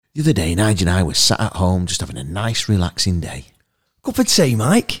The other day, Nigel and I were sat at home just having a nice, relaxing day. Cup of tea,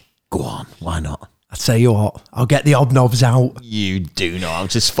 Mike? Go on, why not? I tell you what, I'll get the hobnobs out. You do know how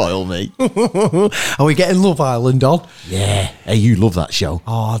to spoil me. Are we getting Love Island on? Yeah. Hey, you love that show.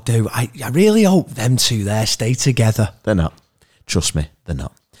 Oh, I do. I really hope them two there stay together. They're not. Trust me, they're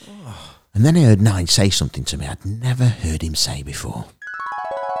not. And then I heard Nigel say something to me I'd never heard him say before.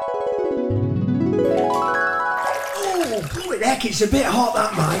 Oh, bloody heck, it's a bit hot,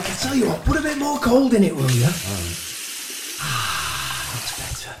 that, Mike. I tell you what, put a bit more cold in it, will you? That's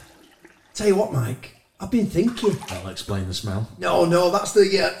better. Tell you what, Mike, I've been thinking. That'll explain the smell. No, that's the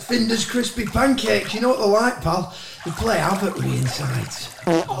Finder's crispy pancakes. You know what they're like, pal? They play havoc with the insides.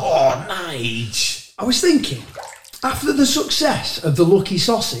 Oh, Nige. I was thinking, after the success of the Lucky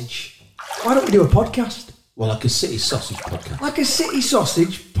Sausage, why don't we do a podcast? Well, like a city sausage podcast. Like a city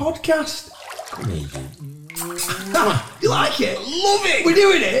sausage podcast. Come here, You like it? Love it. We're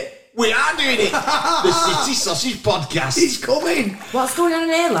doing it. We are doing it. The City Sausage Podcast. It's coming. What's going on in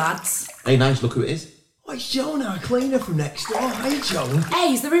here, lads? Hey, Nige, look who it is. Oh, it's Joan, our cleaner from next door. Hey, Joan.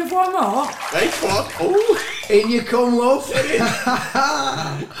 Hey, is there room for one more? Hey, fuck. Oh. In you come, love. All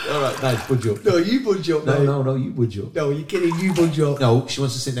right, Nige, budge up. No, you budge up, mate. No, you budge up. No, you're kidding. You budge up. No, she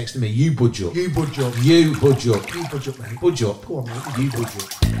wants to sit next to me. You budge up. You budge up. You budge up. You budge up, mate. Budge up. Go on, mate. You budge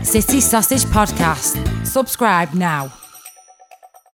up. City Sausage Podcast. Subscribe now.